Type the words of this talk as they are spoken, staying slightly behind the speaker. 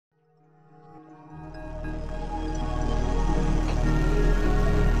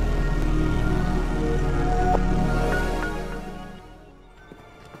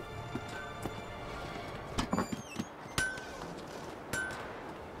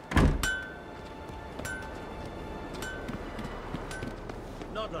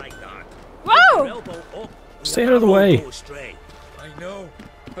Not like that. Whoa! Elbow up. Stay out of the way. Go straight. I know,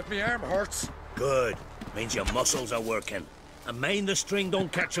 but my arm hurts. Good. Means your muscles are working. And mind the string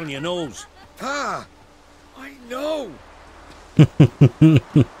don't catch on your nose. Ah, I know.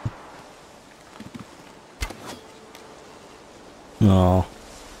 Oh.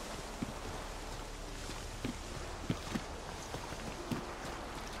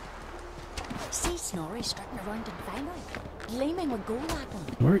 See Snorri strutting around in finery, gleaming with gold at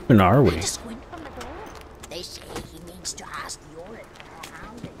him. Where even are we? To squint from the door. They say he means to ask your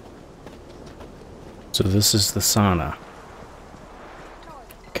hand. So this is the sauna.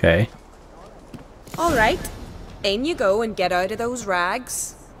 Okay. All right. In you go and get out of those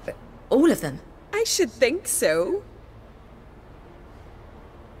rags. All of them? I should think so.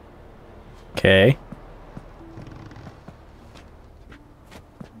 Okay.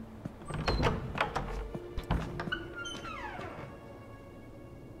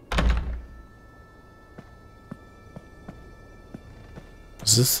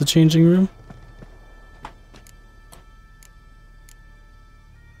 Is this the changing room?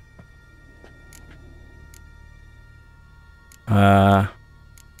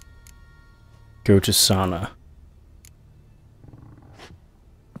 Go to sauna.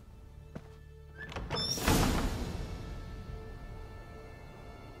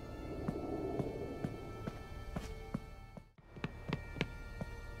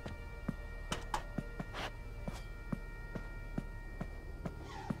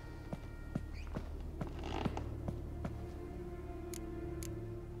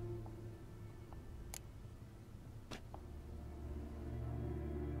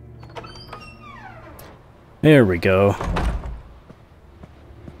 There we go.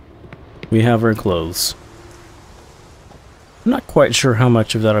 We have our clothes. I'm not quite sure how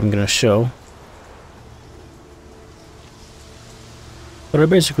much of that I'm going to show. But I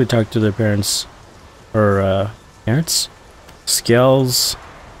basically talked to their parents. Or, parents? Skell's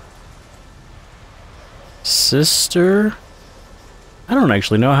sister? I don't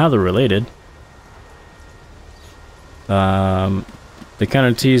actually know how they're related. They kind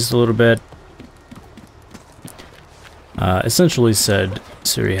of teased a little bit. Essentially said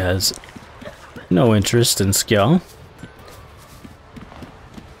Suri has no interest in Skell.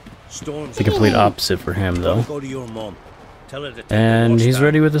 The complete opposite for him, though. Go to your mom. Tell her to take And the he's horse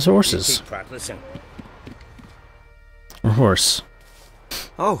ready down. with his horses. Keep practicing. Or horse.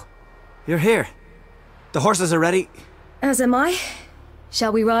 Oh, you're here. The horses are ready. As am I.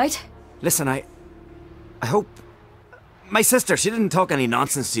 Shall we ride? Listen, I hope... My sister, she didn't talk any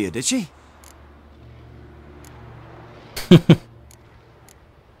nonsense to you, did she?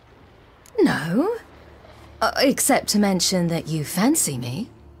 No. Except to mention that you fancy me.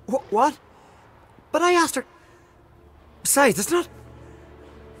 What? But I asked her... Besides, it's not...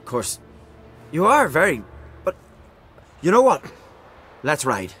 Of course, you are very... But... You know what? Let's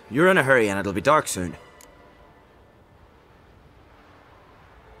ride. You're in a hurry and it'll be dark soon.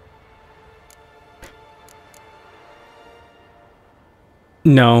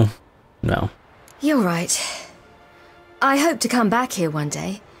 No. No. You're right. I hope to come back here one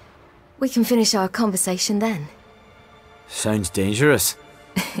day. We can finish our conversation then. Sounds dangerous.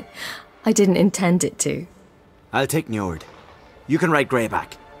 I didn't intend it to. I'll take Njord. You can ride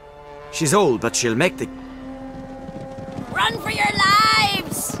Greyback. She's old, but she'll make the... Run for your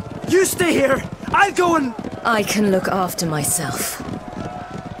lives! You stay here! I'll go and... I can look after myself.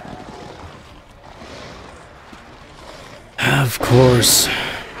 Of course.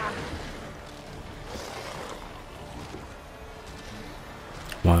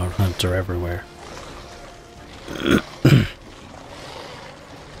 Wild hunter everywhere.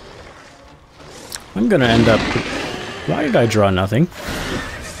 I'm gonna end up... Why did I draw nothing?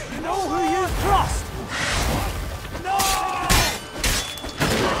 You know who you trust? No!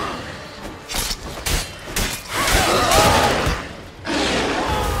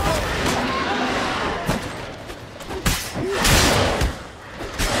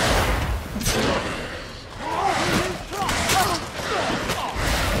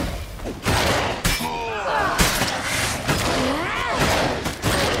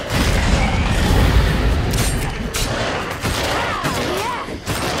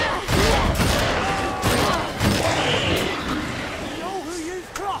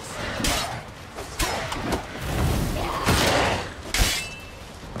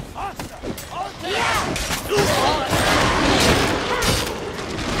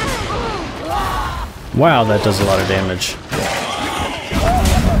 Wow, that does a lot of damage.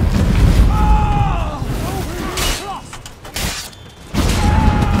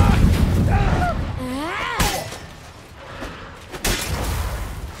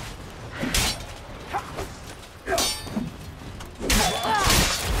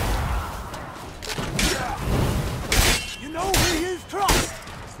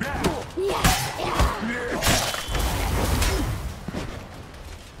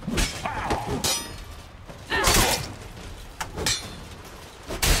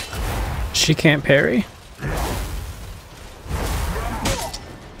 She can't parry?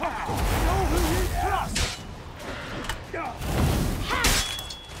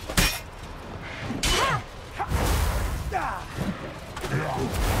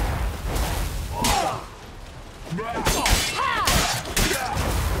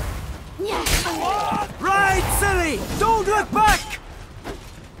 Right, silly! Don't look back!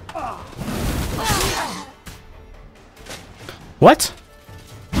 What?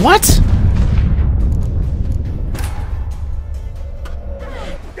 What?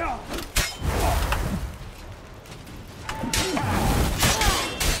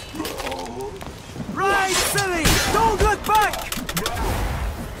 Right, silly! Don't look back!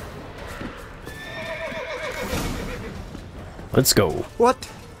 Let's go. What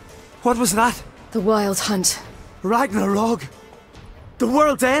was that? The Wild Hunt. Ragnarok? The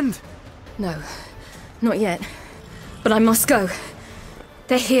world's end? No, not yet. But I must go.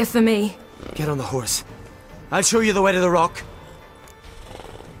 They're here for me. Get on the horse. I'll show you the way to the rock.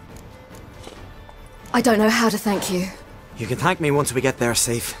 I don't know how to thank you. You can thank me once we get there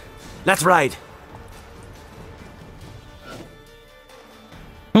safe. Let's ride.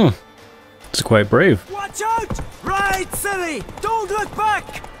 It's quite brave. Watch out! Right, silly! Don't look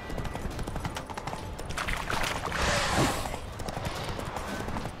back!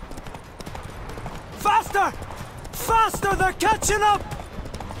 Faster! Faster! They're catching up!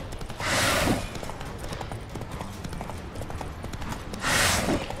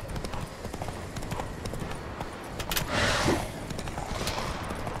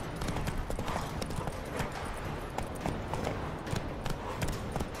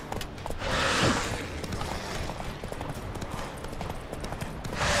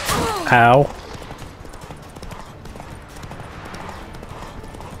 Ow.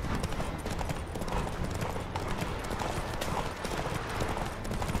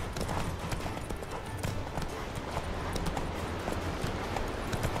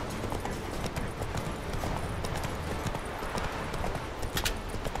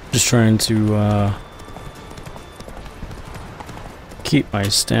 Just trying to keep my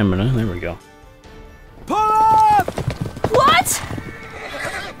stamina. There we go. Pull up! What?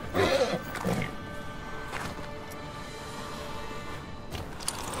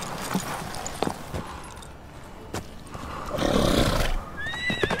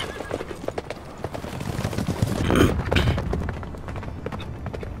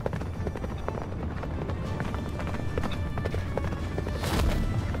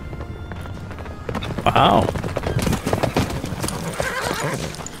 Wow.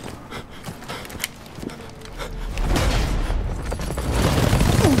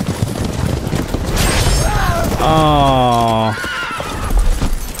 Oh.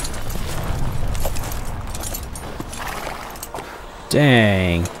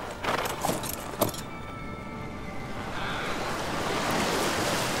 Dang.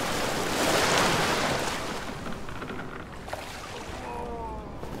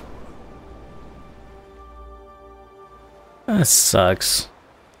 That sucks.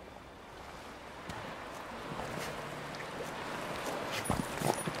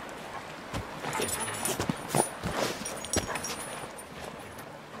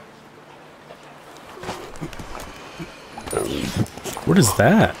 What is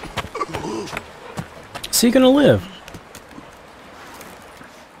that? Is he gonna live?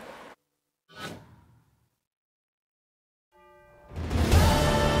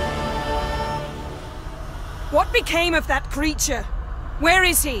 What became of that creature? Where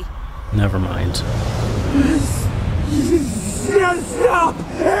is he? Never mind. Stop!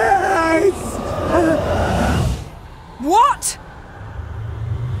 What?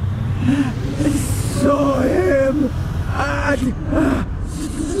 Saw him at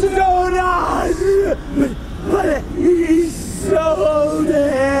Stonas, but he sold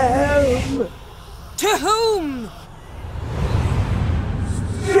him. To whom?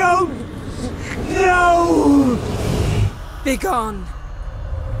 Don't know. Begone.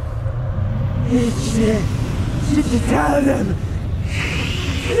 Tell them.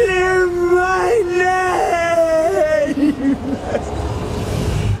 Clear my name.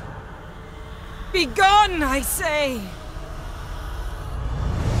 Begone, I say.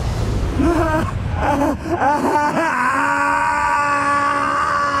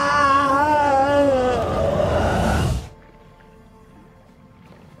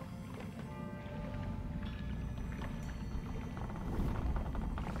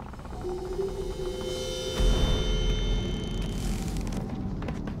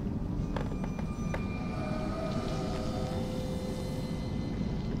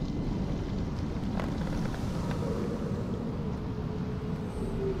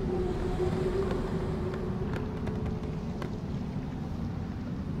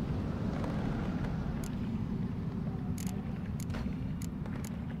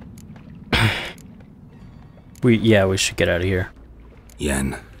 We should get out of here.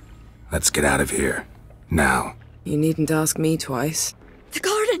 Yen, let's get out of here. Now. You needn't ask me twice. The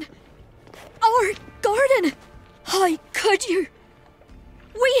garden! Our garden! How could you?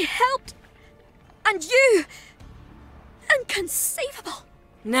 We helped! And you! Inconceivable!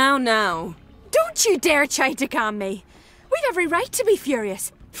 Now. Don't you dare try to calm me. We'd every right to be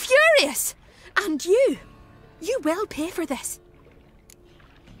furious. Furious! And you will pay for this.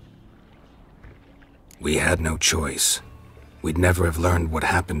 We had no choice. We'd never have learned what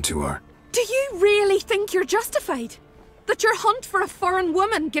happened to her. Do you really think you're justified? That your hunt for a foreign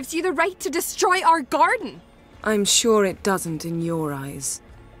woman gives you the right to destroy our garden? I'm sure it doesn't in your eyes.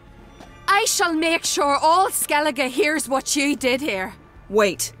 I shall make sure all Skellige hears what you did here.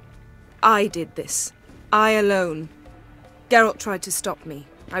 Wait. I did this. I alone. Geralt tried to stop me.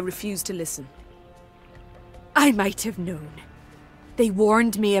 I refused to listen. I might have known. They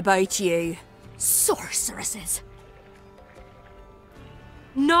warned me about you. Sorceresses!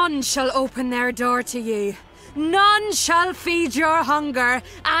 None shall open their door to you. None shall feed your hunger,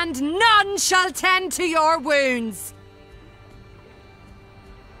 and none shall tend to your wounds.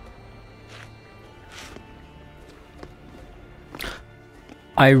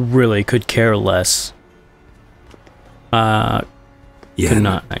 I really could care less. Could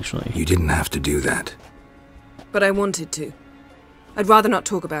not, actually. You didn't have to do that. But I wanted to. I'd rather not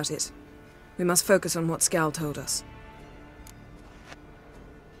talk about it. We must focus on what Skal told us.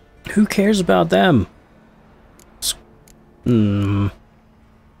 Who cares about them?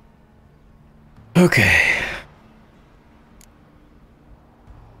 Okay.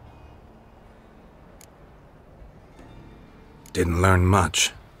 Didn't learn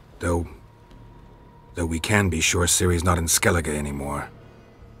much, though we can be sure Ciri's not in Skellige anymore.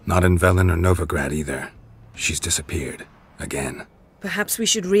 Not in Velen or Novigrad either. She's disappeared. Again. Perhaps we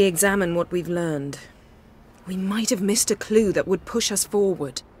should re-examine what we've learned. We might have missed a clue that would push us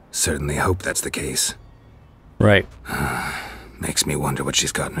forward. Certainly hope that's the case. Right. Makes me wonder what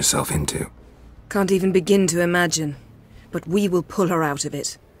she's gotten herself into. Can't even begin to imagine. But we will pull her out of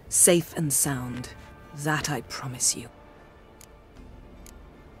it. Safe and sound. That I promise you.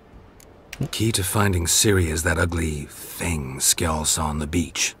 Key to finding Ciri is that ugly thing Skjall saw on the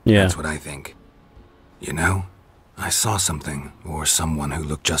beach. Yeah. That's what I think. You know, I saw something, or someone who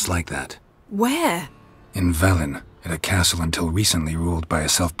looked just like that. Where? In Velen, at a castle until recently ruled by a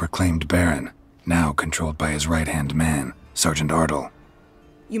self-proclaimed baron, now controlled by his right-hand man, Sergeant Ardle.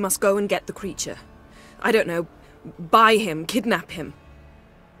 You must go and get the creature. I don't know, buy him, kidnap him.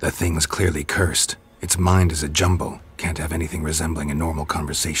 The thing's clearly cursed. Its mind is a jumble. Can't have anything resembling a normal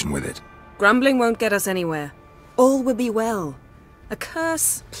conversation with it. Grumbling won't get us anywhere. All will be well. A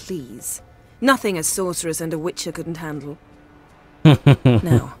curse, please. Nothing a sorceress and a witcher couldn't handle.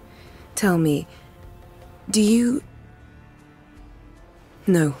 Now, tell me, do you...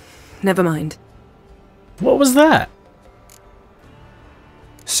 No, never mind. What was that?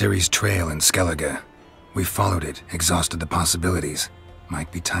 Ciri's trail in Skellige. We followed it, exhausted the possibilities.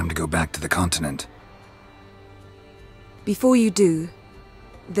 Might be time to go back to the continent. Before you do,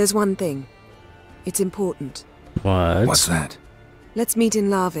 there's one thing. It's important. What? What's that? Let's meet in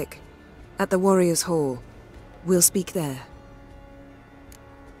Larvik, at the Warriors' Hall. We'll speak there.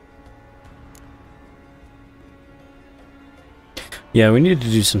 Yeah, we need to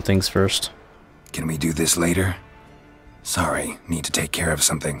do some things first. Can we do this later? Sorry, need to take care of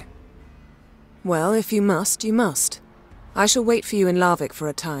something. Well, if you must, you must. I shall wait for you in Larvik for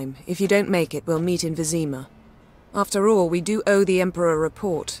a time. If you don't make it, we'll meet in Vizima. After all, we do owe the Emperor a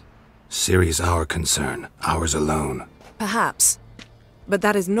report. Ciri's our concern, ours alone. Perhaps. But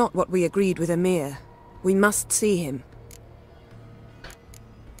that is not what we agreed with Emir. We must see him.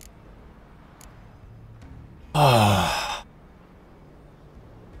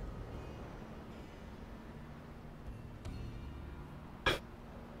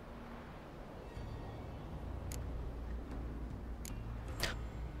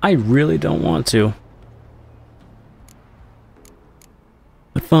 I really don't want to.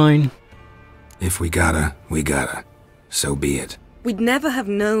 But fine. If we gotta, we gotta. So be it. We'd never have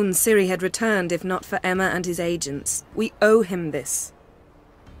known Ciri had returned if not for Emma and his agents. We owe him this.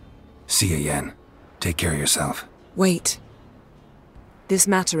 See ya, Yen. Take care of yourself. Wait. This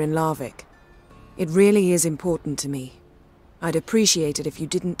matter in Larvik. It really is important to me. I'd appreciate it if you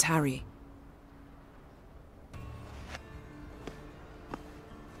didn't tarry.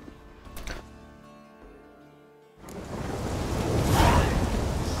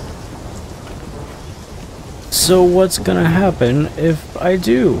 So what's gonna happen if I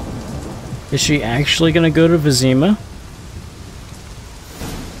do? Is she actually gonna go to Vizima?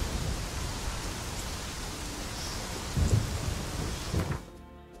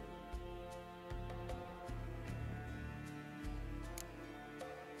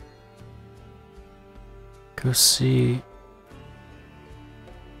 Go see.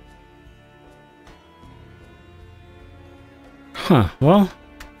 Huh, well.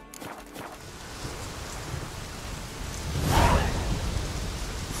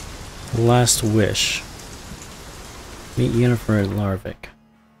 Last wish. Meet Yennefer at Larvik.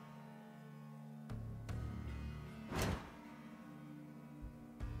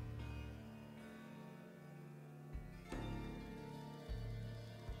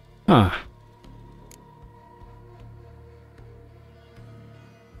 Huh.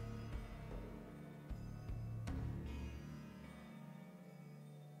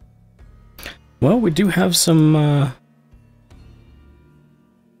 Well, we do have some, a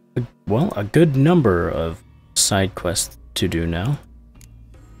good number of side quests to do now.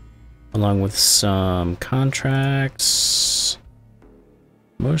 Along with some contracts.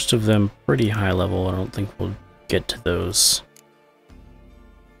 Most of them pretty high level. I don't think we'll get to those.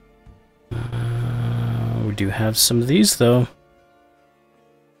 We do have some of these, though.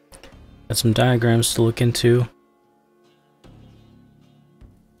 Got some diagrams to look into.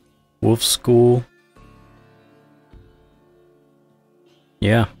 Wolf School.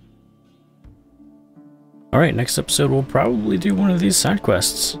 Yeah. Alright, next episode we'll probably do one of these side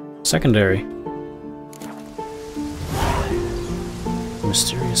quests. Secondary.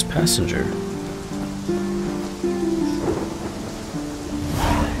 Mysterious passenger.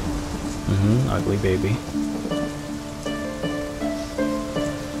 Ugly baby.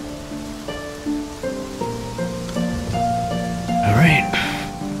 Alright.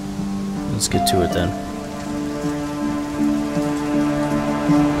 Let's get to it then.